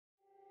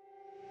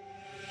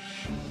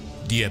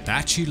The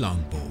Apache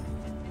Longbow.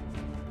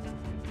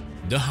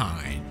 The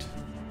Hind.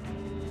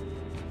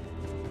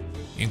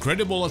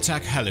 Incredible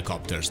attack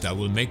helicopters that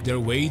will make their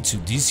way to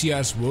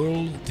DCS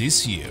World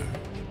this year.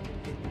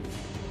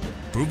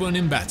 Proven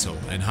in battle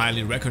and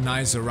highly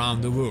recognized around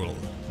the world,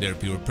 their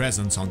pure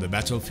presence on the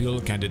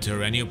battlefield can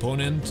deter any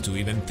opponent to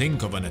even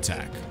think of an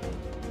attack.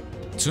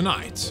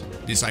 Tonight,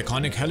 these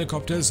iconic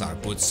helicopters are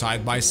put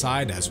side by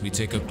side as we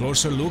take a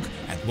closer look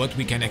at what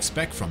we can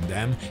expect from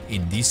them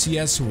in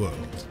DCS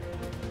World.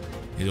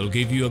 It'll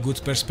give you a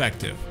good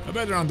perspective, a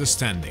better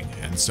understanding,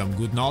 and some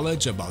good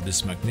knowledge about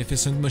these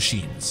magnificent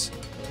machines.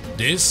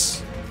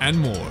 This and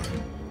more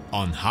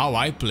on How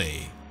I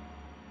Play.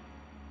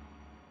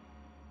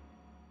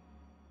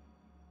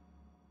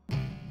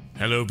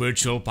 Hello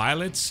virtual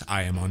pilots,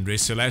 I am Andre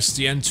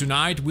Celesti, and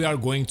tonight we are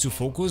going to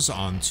focus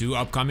on two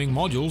upcoming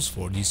modules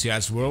for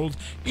DCS World,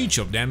 each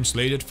of them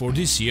slated for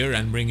this year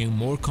and bringing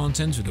more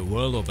content to the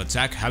world of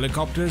attack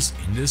helicopters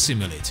in the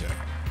simulator.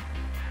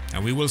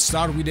 And we will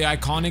start with the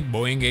iconic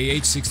Boeing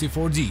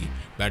AH-64D,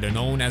 better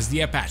known as the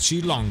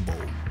Apache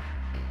Longbow.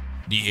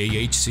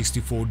 The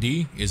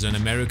AH-64D is an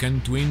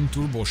American twin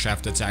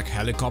turboshaft attack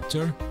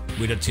helicopter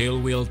with a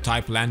tailwheel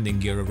type landing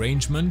gear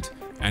arrangement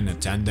and a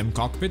tandem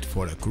cockpit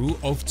for a crew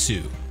of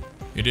two.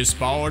 It is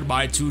powered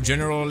by two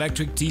General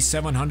Electric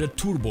T700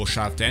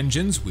 turboshaft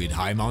engines with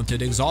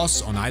high-mounted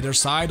exhausts on either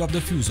side of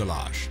the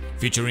fuselage,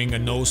 featuring a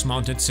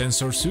nose-mounted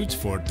sensor suite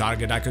for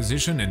target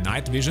acquisition and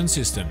night vision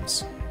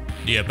systems.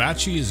 The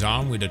Apache is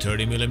armed with a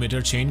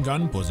 30mm chain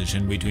gun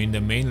positioned between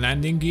the main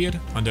landing gear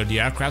under the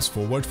aircraft's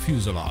forward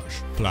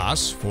fuselage,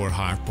 plus 4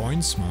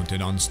 hardpoints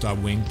mounted on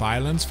stub wing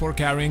pylons for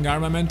carrying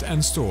armament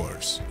and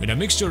stores, with a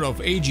mixture of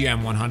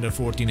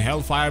AGM-114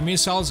 Hellfire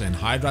missiles and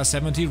Hydra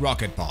 70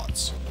 rocket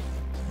pods.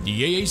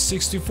 The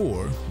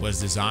AH-64 was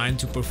designed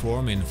to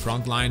perform in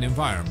frontline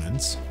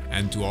environments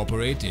and to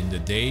operate in the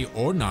day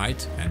or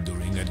night and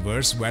during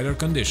adverse weather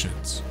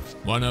conditions.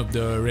 One of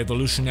the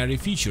revolutionary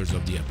features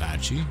of the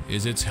Apache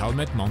is its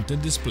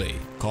helmet-mounted display,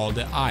 called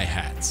the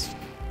I-hats.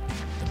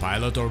 The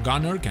pilot or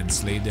gunner can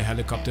slide the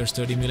helicopter's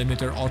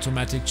 30mm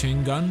automatic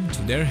chain gun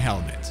to their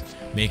helmet,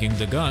 making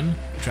the gun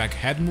track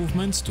head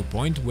movements to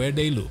point where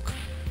they look.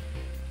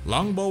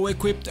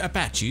 Longbow-equipped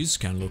Apaches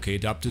can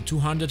locate up to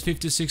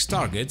 256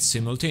 targets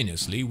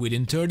simultaneously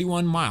within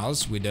 31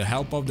 miles with the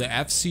help of the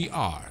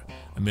FCR,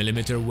 a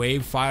millimeter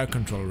wave fire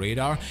control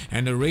radar,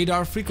 and a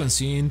radar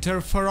frequency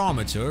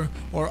interferometer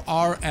or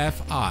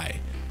RFI,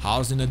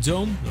 housed in a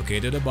dome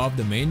located above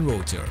the main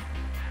rotor.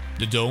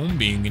 The dome,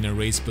 being in a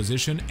raised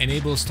position,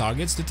 enables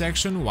targets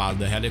detection while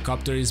the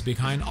helicopter is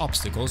behind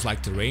obstacles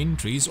like terrain,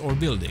 trees or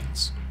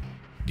buildings.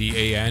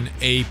 The AN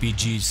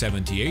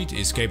APG-78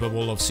 is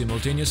capable of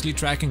simultaneously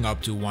tracking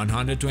up to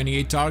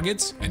 128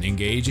 targets and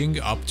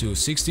engaging up to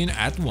 16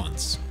 at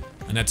once.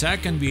 An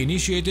attack can be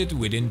initiated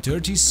within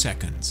 30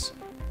 seconds.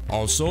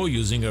 Also,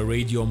 using a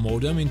radio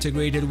modem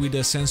integrated with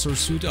a sensor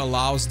suite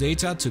allows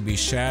data to be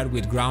shared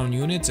with ground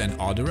units and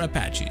other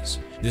Apaches.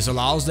 This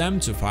allows them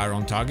to fire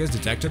on targets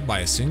detected by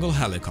a single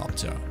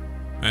helicopter.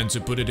 And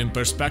to put it in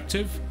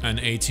perspective, an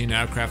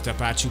 18-aircraft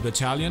Apache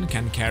battalion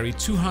can carry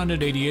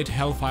 288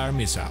 Hellfire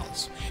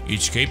missiles,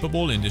 each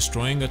capable in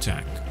destroying a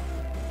tank.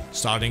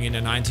 Starting in the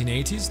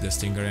 1980s, the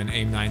Stinger and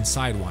AIM-9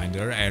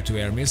 Sidewinder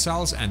air-to-air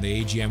missiles and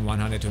the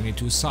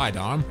AGM-122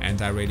 sidearm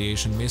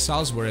anti-radiation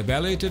missiles were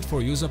evaluated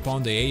for use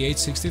upon the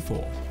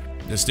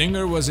AH-64. The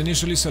Stinger was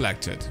initially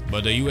selected,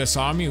 but the US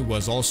Army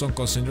was also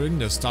considering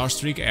the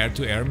Starstreak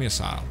air-to-air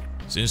missile.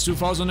 Since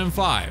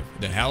 2005,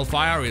 the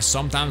Hellfire is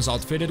sometimes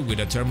outfitted with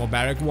a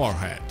thermobaric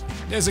warhead,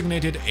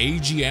 designated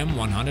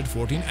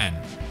AGM-114N.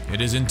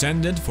 It is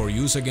intended for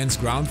use against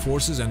ground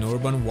forces and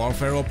urban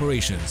warfare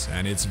operations,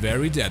 and it's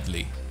very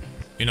deadly.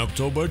 In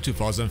October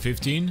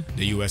 2015,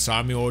 the US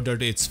Army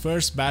ordered its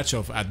first batch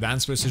of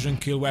Advanced Precision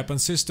Kill Weapon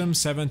System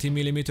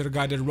 70mm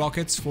guided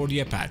rockets for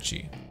the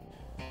Apache.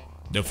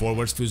 The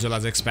forward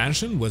fuselage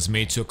expansion was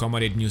made to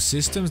accommodate new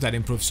systems that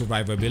improve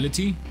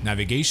survivability,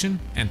 navigation,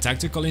 and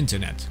tactical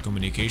internet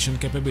communication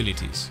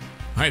capabilities.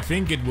 I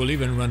think it will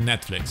even run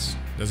Netflix.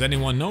 Does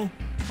anyone know?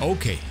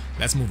 Okay,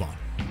 let's move on.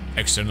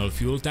 External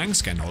fuel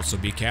tanks can also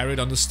be carried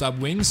on the stub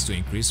wings to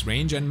increase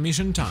range and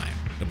mission time.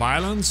 The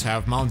pylons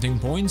have mounting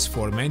points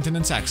for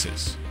maintenance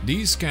access.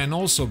 These can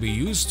also be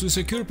used to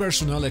secure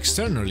personnel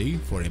externally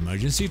for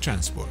emergency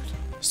transport.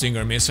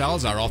 Stinger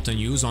missiles are often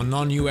used on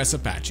non-US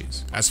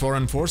Apaches, as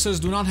foreign forces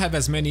do not have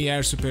as many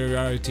air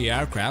superiority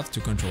aircraft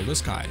to control the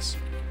skies.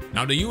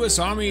 Now, the US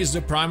Army is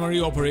the primary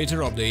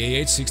operator of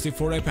the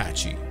AH-64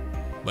 Apache,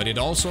 but it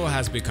also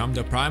has become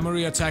the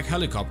primary attack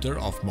helicopter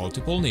of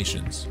multiple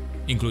nations,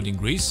 including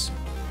Greece,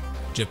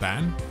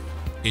 Japan,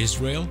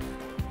 Israel,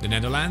 the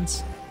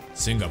Netherlands,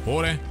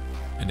 Singapore,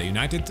 and the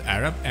United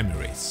Arab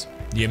Emirates.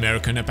 The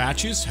American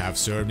Apaches have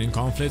served in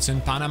conflicts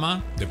in Panama,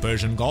 the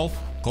Persian Gulf,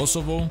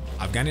 Kosovo,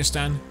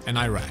 Afghanistan, and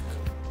Iraq.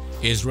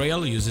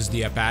 Israel uses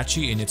the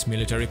Apache in its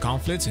military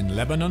conflicts in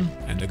Lebanon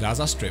and the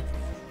Gaza Strip.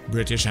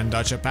 British and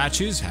Dutch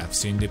Apaches have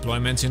seen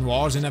deployments in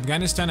wars in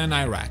Afghanistan and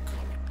Iraq.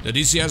 The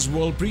DCS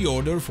World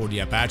pre-order for the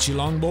Apache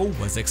longbow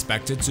was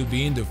expected to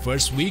be in the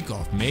first week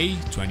of May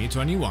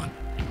 2021.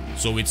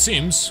 So it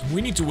seems we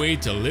need to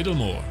wait a little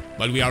more,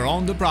 but we are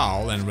on the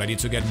prowl and ready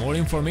to get more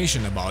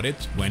information about it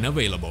when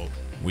available.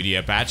 With the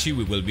Apache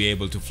we will be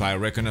able to fly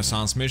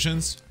reconnaissance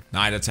missions,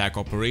 night attack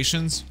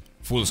operations,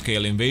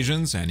 full-scale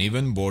invasions and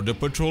even border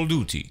patrol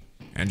duty.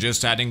 And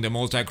just adding the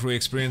multi-crew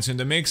experience in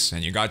the mix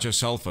and you got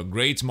yourself a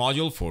great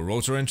module for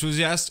rotor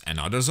enthusiasts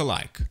and others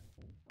alike.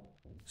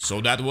 So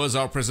that was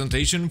our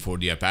presentation for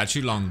the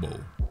Apache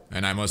longbow.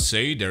 And I must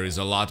say there is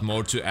a lot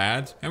more to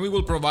add and we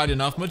will provide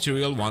enough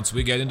material once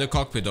we get in the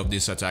cockpit of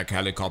this attack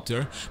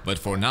helicopter, but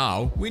for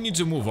now we need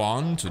to move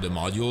on to the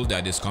module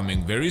that is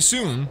coming very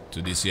soon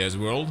to DCS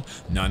World,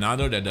 none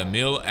other than the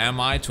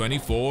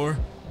MI-24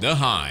 The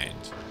Hind.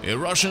 A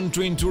Russian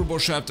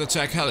twin-turboshaft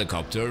attack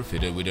helicopter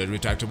fitted with a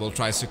retractable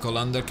tricycle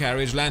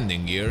undercarriage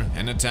landing gear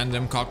and a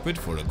tandem cockpit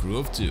for a crew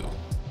of 2.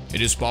 It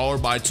is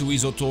powered by 2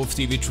 Isotov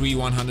TV3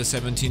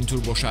 117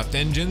 turboshaft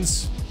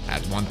engines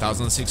at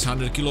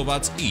 1600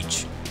 kilowatts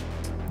each.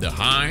 The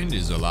Hind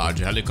is a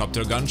large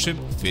helicopter gunship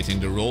fitting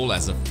the role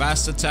as a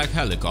fast attack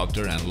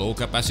helicopter and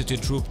low-capacity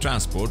troop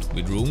transport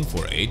with room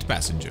for 8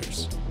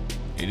 passengers.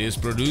 It is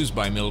produced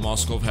by Mil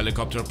Moskov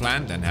Helicopter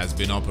Plant and has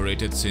been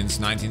operated since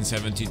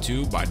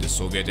 1972 by the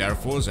Soviet Air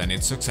Force and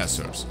its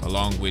successors,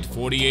 along with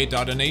 48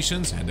 other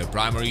nations and the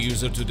primary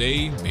user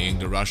today being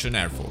the Russian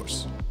Air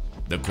Force.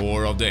 The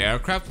core of the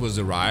aircraft was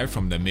derived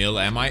from the Mil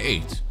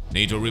Mi-8,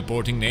 NATO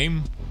reporting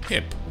name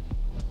HIP.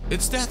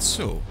 It's that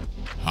so?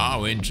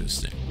 How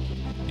interesting.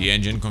 The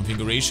engine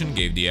configuration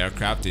gave the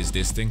aircraft its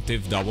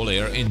distinctive double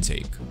air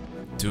intake.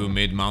 2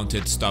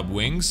 mid-mounted stub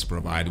wings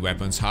provide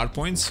weapons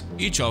hardpoints,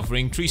 each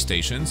offering 3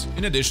 stations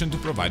in addition to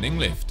providing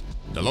lift.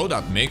 The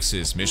loadout mix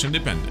is mission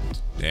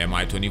dependent. The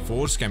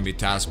Mi-24s can be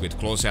tasked with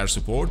close air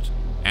support,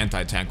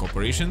 anti-tank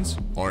operations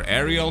or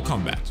aerial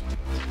combat.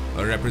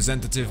 A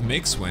representative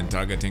mix when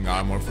targeting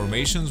armor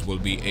formations will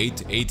be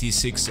 8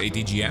 86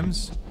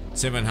 ATGMs,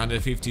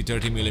 750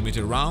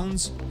 30mm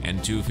rounds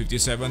and 2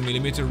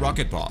 57mm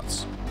rocket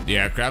pods. The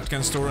aircraft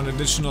can store an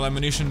additional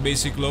ammunition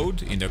basic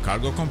load in the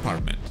cargo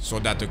compartment so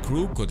that the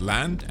crew could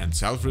land and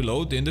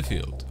self-reload in the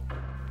field.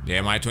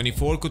 The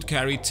Mi-24 could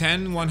carry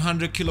 10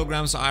 100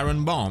 kg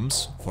iron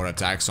bombs for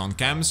attacks on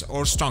camps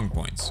or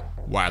strongpoints,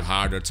 while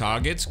harder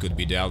targets could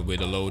be dealt with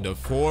a load of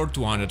 4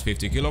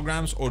 250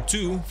 kg or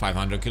 2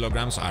 500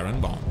 kg iron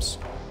bombs.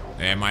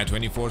 The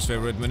Mi-24's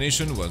favorite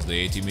munition was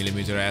the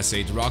 80mm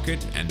S8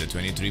 rocket and the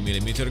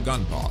 23mm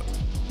gun pod.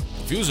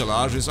 The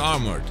fuselage is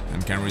armored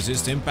and can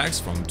resist impacts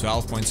from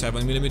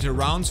 12.7mm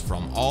rounds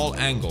from all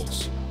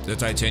angles. The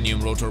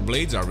titanium rotor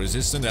blades are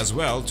resistant as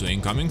well to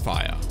incoming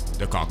fire.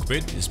 The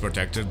cockpit is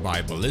protected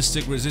by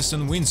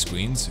ballistic-resistant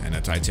windscreens and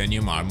a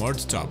titanium armored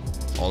tub.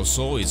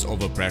 Also, it's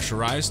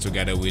overpressurized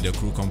together with a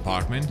crew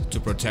compartment to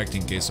protect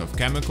in case of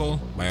chemical,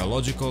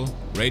 biological,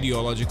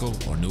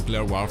 radiological or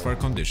nuclear warfare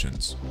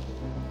conditions.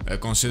 A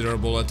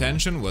considerable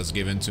attention was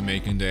given to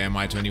making the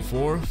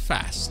Mi-24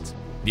 fast.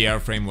 The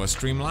airframe was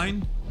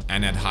streamlined,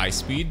 and at high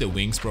speed the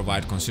wings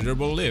provide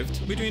considerable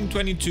lift between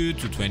 22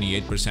 to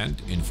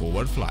 28% in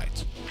forward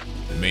flight.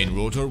 The main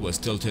rotor was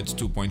tilted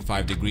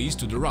 2.5 degrees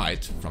to the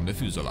right from the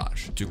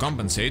fuselage, to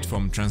compensate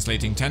from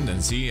translating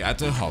tendency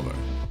at a hover.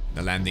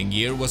 The landing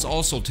gear was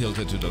also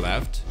tilted to the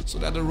left, so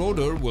that the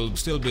rotor will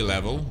still be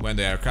level when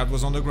the aircraft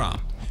was on the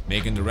ground,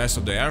 making the rest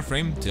of the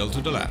airframe tilt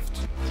to the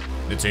left.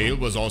 The tail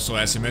was also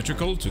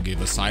asymmetrical to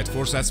give a side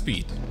force at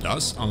speed,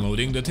 thus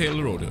unloading the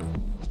tail rotor.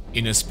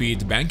 In a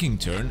speed banking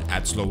turn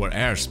at slower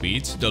air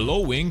speeds, the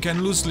low wing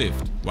can lose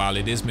lift, while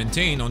it is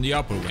maintained on the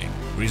upper wing,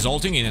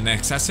 resulting in an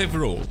excessive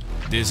roll.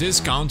 This is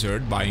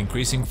countered by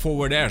increasing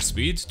forward air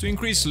speed to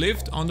increase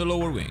lift on the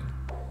lower wing.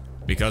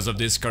 Because of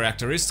this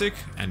characteristic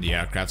and the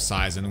aircraft's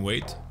size and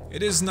weight,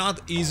 it is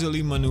not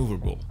easily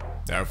maneuverable.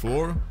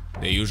 Therefore,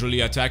 they usually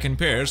attack in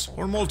pairs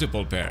or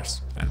multiple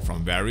pairs, and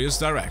from various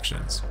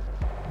directions.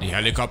 The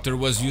helicopter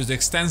was used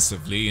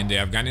extensively in the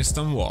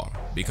Afghanistan War,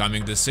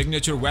 becoming the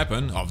signature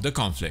weapon of the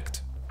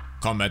conflict.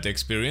 Combat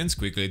experience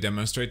quickly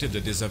demonstrated the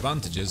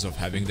disadvantages of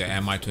having the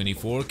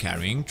Mi-24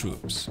 carrying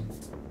troops.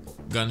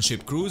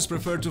 Gunship crews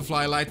prefer to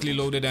fly lightly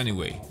loaded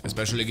anyway,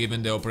 especially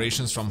given the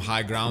operations from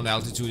high ground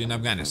altitude in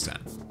Afghanistan.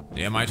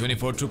 The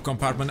Mi-24 troop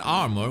compartment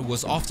armor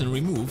was often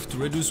removed to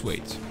reduce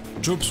weight.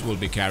 Troops will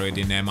be carried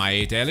in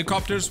Mi-8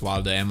 helicopters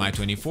while the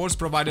Mi-24s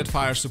provided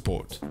fire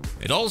support.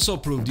 It also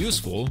proved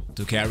useful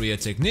to carry a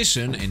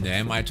technician in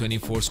the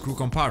Mi-24's crew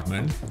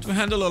compartment to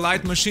handle a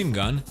light machine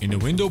gun in the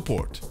window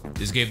port.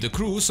 This gave the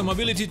crew some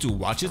ability to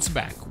watch its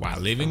back while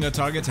leaving a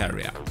target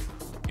area.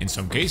 In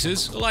some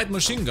cases, a light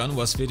machine gun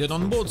was fitted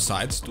on both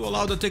sides to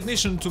allow the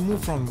technician to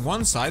move from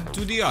one side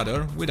to the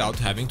other without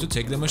having to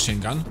take the machine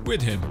gun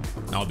with him.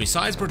 Now,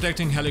 besides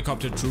protecting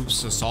helicopter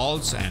troops'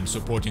 assaults and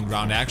supporting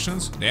ground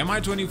actions, the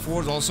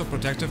Mi-24s also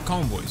protected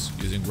convoys,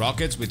 using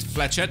rockets with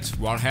flechette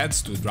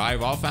warheads to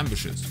drive off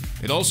ambushes.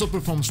 It also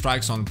performed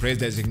strikes on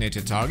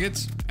prey-designated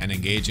targets and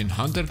engaged in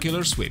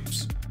hunter-killer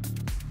sweeps.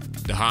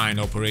 The Hind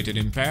operated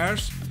in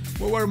pairs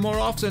but were more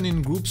often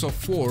in groups of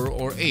 4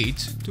 or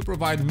 8 to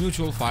provide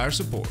mutual fire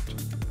support.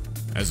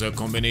 As a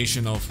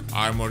combination of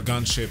armored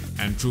gunship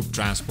and troop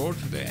transport,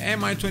 the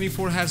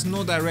Mi-24 has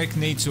no direct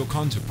NATO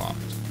counterpart.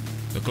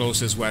 The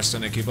closest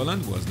Western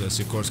equivalent was the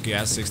Sikorsky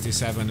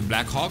S-67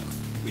 Black Hawk,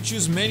 which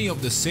used many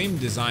of the same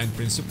design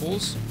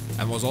principles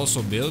and was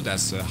also built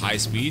as a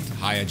high-speed,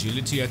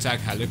 high-agility attack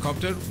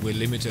helicopter with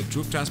limited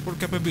troop transport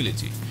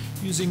capability,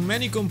 using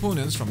many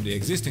components from the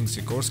existing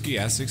Sikorsky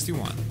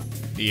S-61.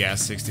 The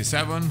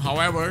S-67,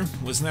 however,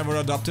 was never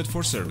adopted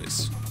for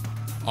service.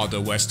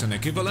 Other Western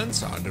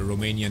equivalents are the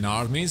Romanian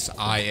Army's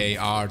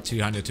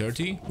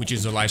IAR-330, which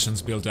is a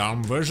license-built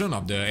armed version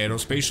of the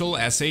aerospatial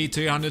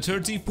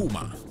SA-330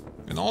 Puma,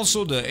 and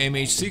also the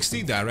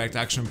MH-60 Direct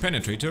Action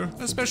Penetrator,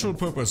 a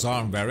special-purpose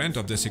armed variant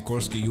of the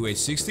Sikorsky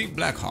UH-60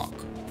 Black Hawk.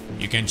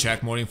 You can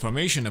check more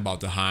information about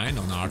the Hind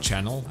on our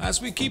channel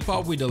as we keep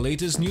up with the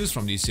latest news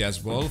from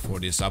DCS World for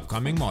this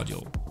upcoming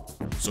module.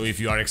 So if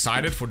you are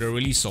excited for the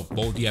release of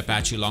both the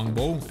Apache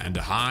Longbow and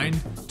the Hind,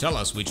 tell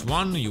us which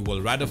one you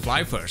will rather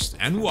fly first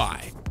and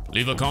why.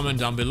 Leave a comment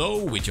down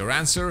below with your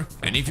answer,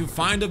 and if you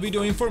find the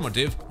video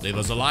informative, leave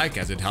us a like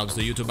as it helps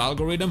the YouTube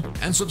algorithm,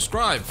 and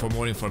subscribe for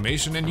more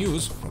information and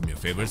news from your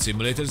favorite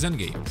simulators and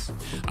games.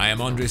 I am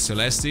Andres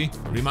Celesti,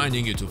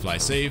 reminding you to fly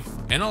safe,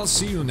 and I'll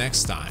see you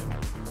next time.